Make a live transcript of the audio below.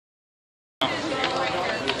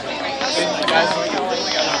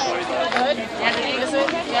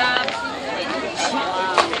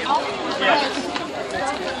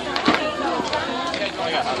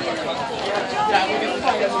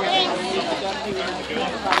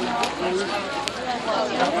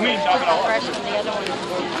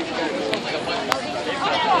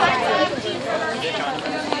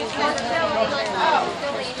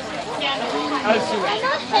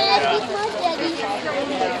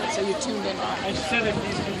So you tuned in. I said that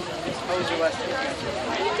these pose are less.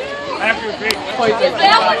 I have to agree. You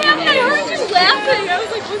laughing? I heard you laughing. I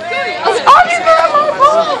was like, what's going on? I was talking about my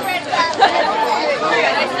phone.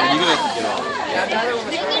 You're gonna have to get off.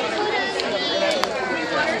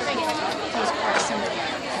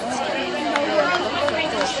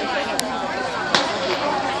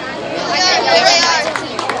 Here they are.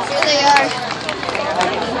 Here they are.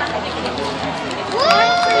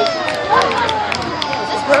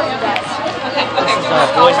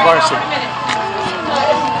 Boys varsity.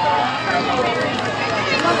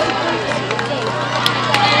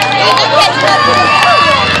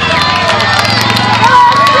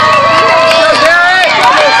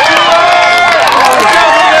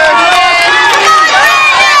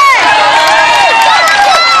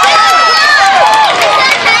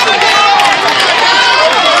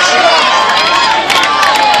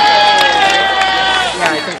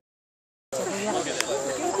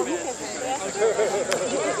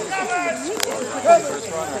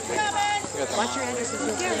 What's your address?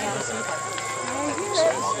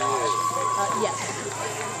 Yes.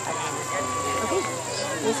 Okay.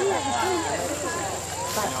 We'll see you at the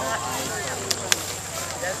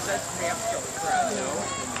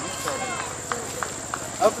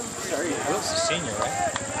Oh, sorry. Will's a senior, right?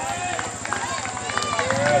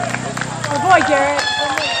 Good boy, Garrett.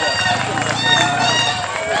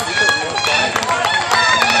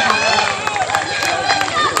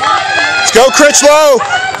 Let's go, Critchlow!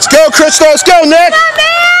 Let's go, Critchlow! Let's go, Nick!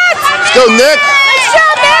 Let's go, Nick!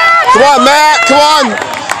 Come on, Matt! Come on!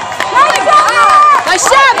 Nice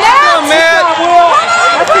shot, Matt! Come on, Matt!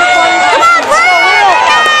 Come on, Brad!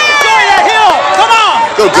 Let's go that hill! Come on!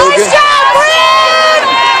 Go, go, Nice go! job, Brad!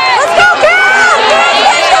 Let's go, Cal!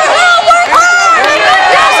 Work hard!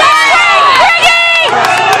 Yes,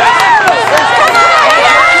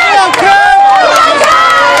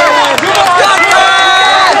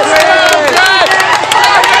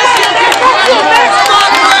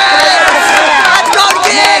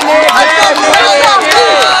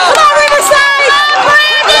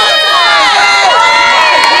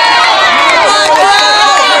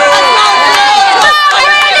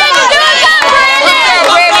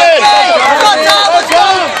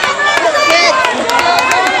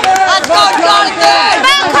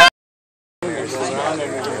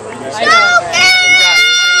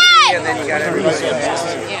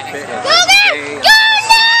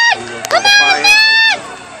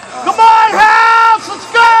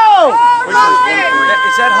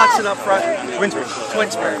 Up front,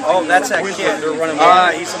 Twinsburg. Oh, that's that kid. They're running.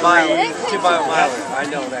 He's a mile, 2 mile miler. I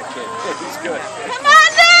know that kid. He's good. Come on,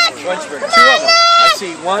 Nick! Twinsburg. 2 of them. I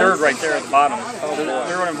see one. Third right there at the bottom. Oh,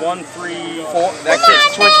 they're running 1, 3, 4. That kid's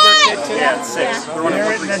Twinsburg kid too. Yeah, it's 6. They're running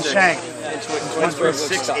 1, 3, 6. Shank. Twinsburg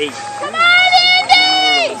 6, 8. Come on,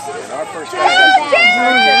 Andy! Our first Go,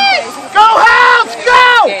 Hounds,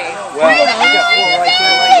 go! Well, he got 4 right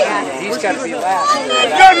there. He's got to be last.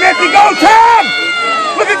 Go, Nicky, go, Tom!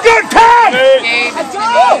 Looking good, Tom!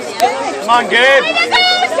 Come on, Gabe.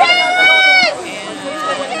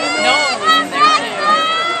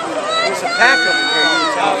 There's a pack over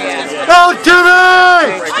here. Go,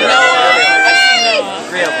 Timmy!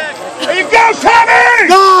 There you go, Tommy!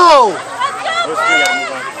 Go!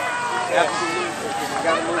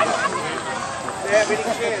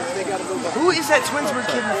 Who is that Twinsburg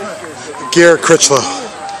kid in the front? Garrett Critchlow.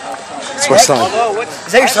 That's my son.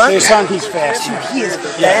 Is that your son? Your son, he's fast. He is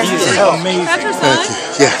Yeah, he's amazing. Thank you.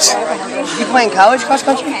 Yes. You playing college cross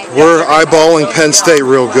country? We're eyeballing Penn State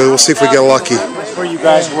real good. We'll see if we get lucky. That's where you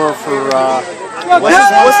guys were for, what's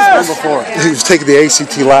this one before? He was taking the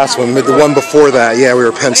ACT last one. The one before that, yeah, we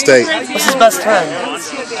were Penn State. What's his best time?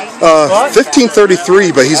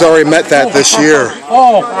 15:33, but he's already met that this year.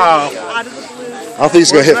 Oh, wow. I don't think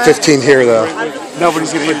he's going to hit 15 here, though.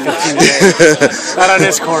 Nobody's going to hit 15 today. Not on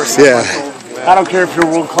this course. Yeah. I don't care if you're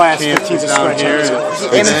world class. 15 is a stretch.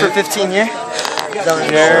 Aiming for 15 here?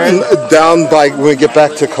 Down by when we get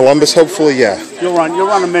back to Columbus, hopefully, yeah. You'll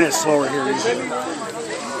run a minute slower here.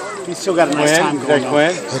 He's still got a nice time going on.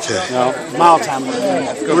 Okay. No, mile time.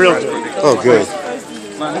 Real good. Oh, good.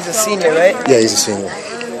 He's a senior, right? Yeah, he's a senior.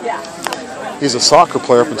 He's a soccer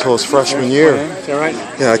player up until his freshman year. Is that right?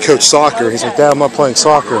 Yeah, I coach soccer. He's like, Dad, I'm not playing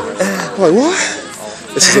soccer. I'm like, what?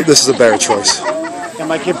 This is a better choice. Yeah,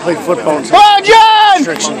 my kid played football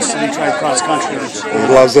restrictions, and he tried cross country. He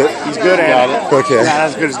loves it. He's good at it. Okay. Not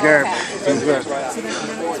as good as Garrett. He's good.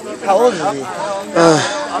 How old is he?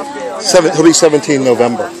 He'll be 17 in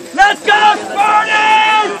November. Let's go,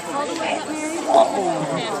 Spartans!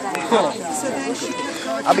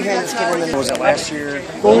 I'll be handing this kid in the... Was it last year?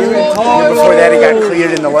 Before that, he got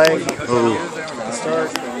cleared in the leg.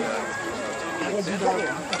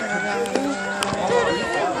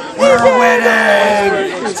 We're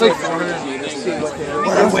winning! It's like 400 meters.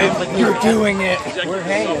 We're winning. You're doing it. We're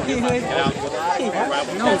hanging.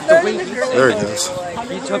 There he goes.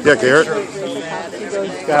 Yeah, Garrett.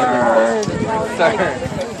 Got him.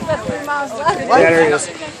 Yeah, there he is.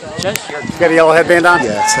 He's got a yellow headband on?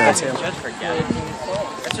 Yeah, that's him.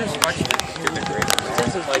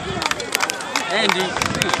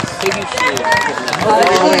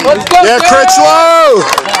 Yeah, Critchlow!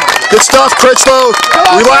 Good stuff, Critchlow.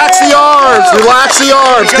 Relax the arms. Relax the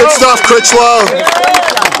arms. Good stuff, Critchlow.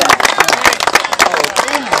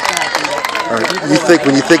 All right,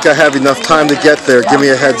 when you think I have enough time to get there, give me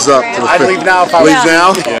a heads up. I'd leave now if I leave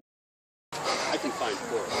now. Yeah. I can find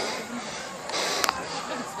 4.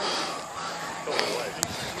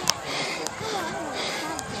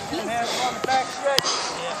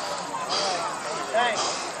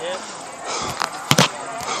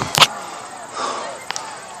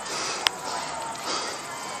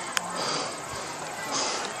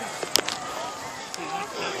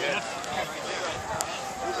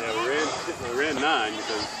 We ran 9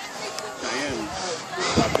 because Diane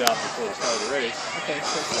dropped out before the start of the race. Okay.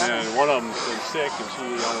 And one of them's been sick and she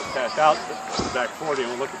almost passed out. Back 40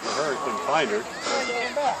 and we're looking for her, couldn't find her.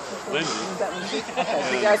 Lindsay.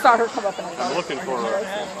 Yeah, I saw her come up and I'm looking for our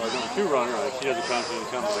number 2 runner. She doesn't come to the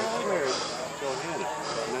company. Where is Johanna?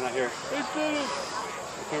 And then I hear, it's Dennis.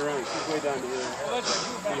 I turn around, she's way down to there.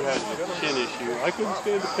 She has a chin issue. I couldn't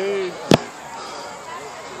stand the pain.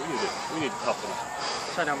 We need to toughen up.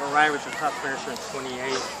 So now Mariah was your top finisher in 28.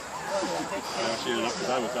 Yeah, she ended up because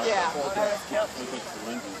I was out. Yeah,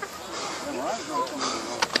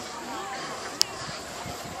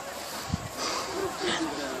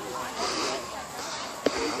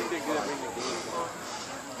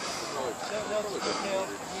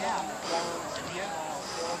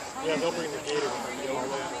 they'll bring the gator when they get all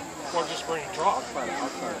in. Or just bring a truck.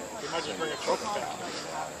 They might just bring a truck back.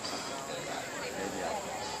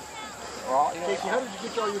 Casey, how did you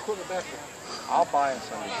get all your equipment back there? I'll buy it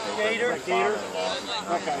Sunday. Gator? Gator?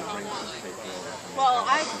 Okay. Well,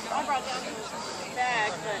 I brought down his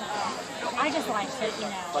bag, but I just like to,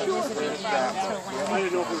 this I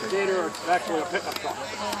didn't know if it was a gator or it's actually a pickup truck.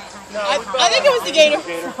 No, I think it was the gator.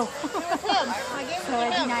 So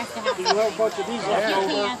it'd be nice to have. You have a bunch of these left If you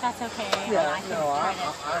over. can't, that's okay. Yeah, I can try to.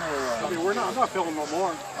 I mean, I'm not filling no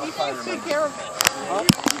more. You guys take care of it.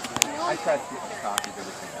 I tried to keep the copy of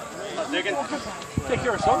everything. Take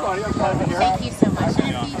care of somebody. I'm glad to hear. Thank you so much.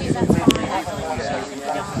 And if you do, that's fine. I really appreciate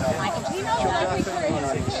it. I can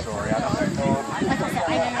just Story. I don't know. like I said, I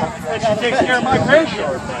know. And she takes care of my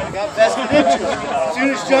grandchildren. That's good, didn't you? As soon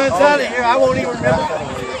as John's out of here, I won't even remember.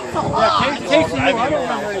 Yeah, Casey, I don't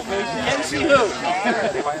remember any Casey. Casey who?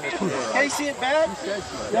 Casey at bad?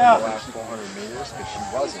 Yeah. The last 400 meters because she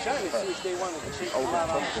wasn't. She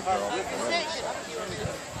overtook the girl in the race.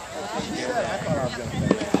 I thought I was going to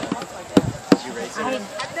finish. Did you race it? I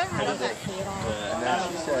didn't see it all. And then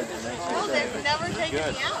she said, They've never taken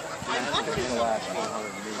me out. I want to. the last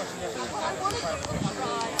 400 meters.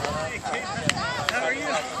 How are you?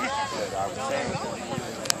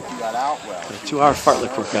 You got out well. 2-hour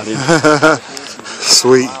fartlek workout in.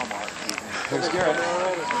 Sweet.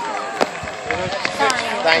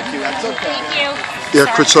 Thank you. That's okay. Thank you. Yeah,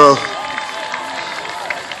 Critchlow.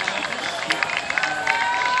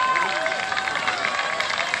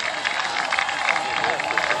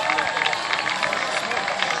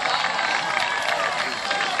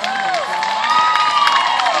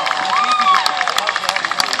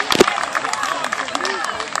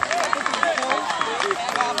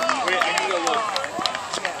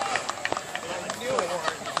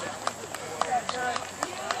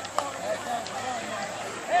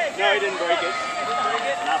 No, he didn't break it.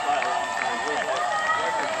 Not by a long time.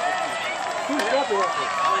 Who's got the record?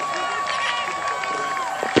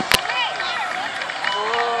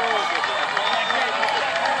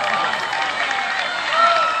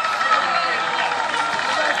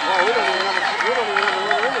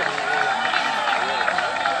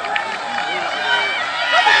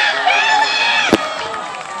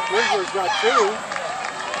 Got 2.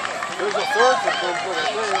 There's a third for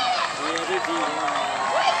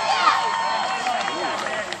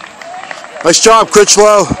Nice job,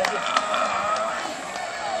 Critchlow.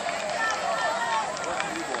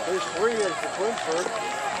 There's 3 as the Twinsburg.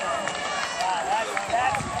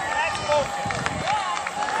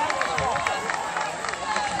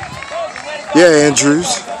 Yeah, Andrews.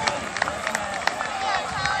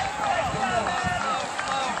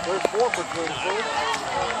 There's 4 for Twinsburg.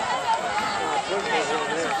 Twinsburg's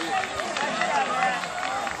over there.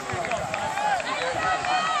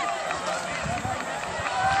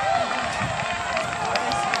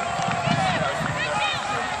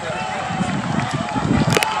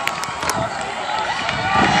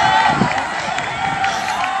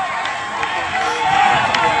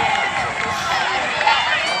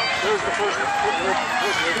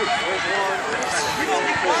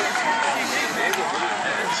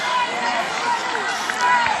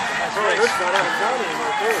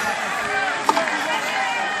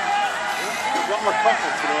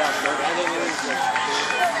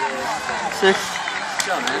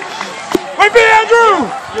 Wait, be Andrew!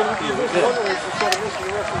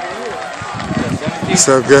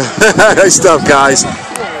 So good. Nice stuff, guys.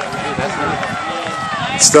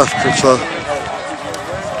 Good stuff, Critchlow.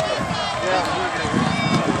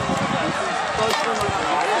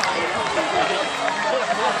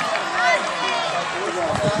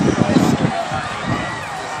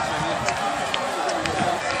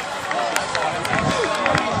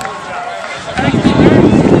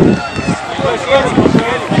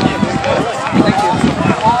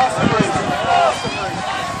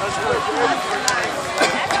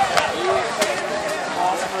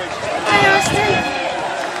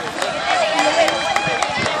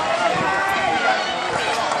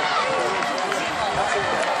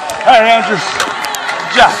 Hey, Andrews.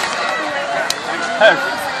 Good job. Hey.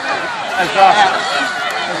 That's awesome.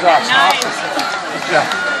 That's awesome. Good job.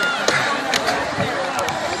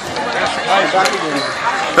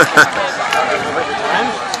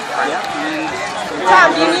 Tom,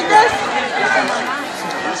 do you need this?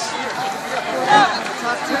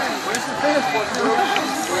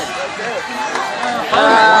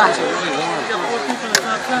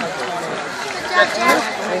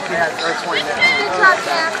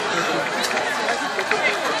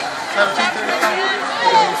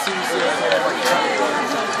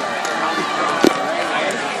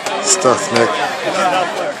 Stuff, Nick.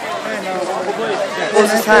 What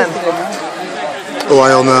was his time? Oh, I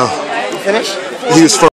don't know. Finish? He was first.